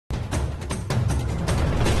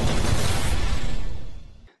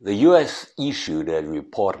The U.S. issued a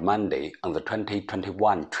report Monday on the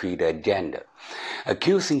 2021 trade agenda,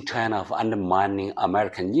 accusing China of undermining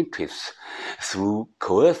American interests through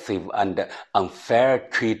coercive and unfair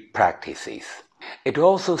trade practices. It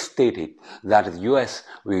also stated that the U.S.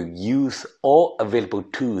 will use all available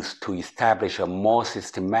tools to establish a more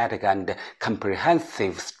systematic and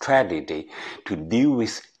comprehensive strategy to deal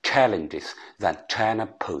with challenges that China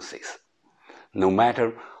poses. No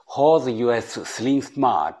matter how the U.S. slings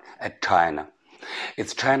smart at China,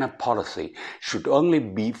 its China policy should only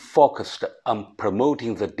be focused on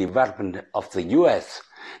promoting the development of the U.S.,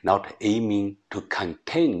 not aiming to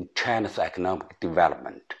contain China's economic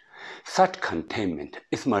development. Such containment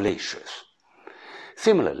is malicious.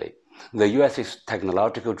 Similarly, the U.S.'s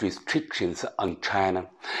technological restrictions on China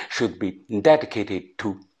should be dedicated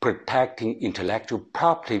to protecting intellectual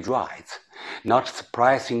property rights, not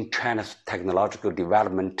suppressing China's technological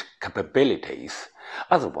development capabilities.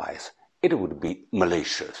 Otherwise, it would be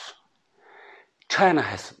malicious. China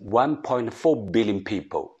has 1.4 billion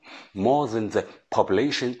people, more than the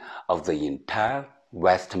population of the entire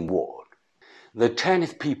Western world. The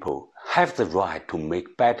Chinese people have the right to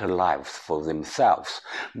make better lives for themselves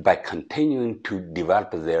by continuing to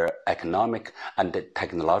develop their economic and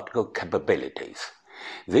technological capabilities.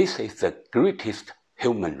 This is the greatest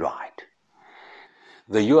human right.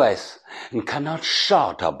 The U.S. cannot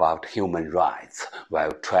shout about human rights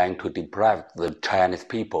while trying to deprive the Chinese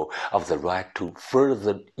people of the right to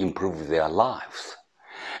further improve their lives.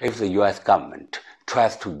 If the U.S. government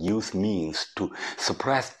tries to use means to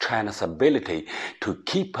suppress China's ability to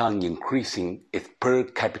keep on increasing its per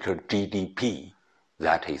capita GDP,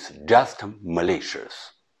 that is just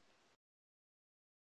malicious.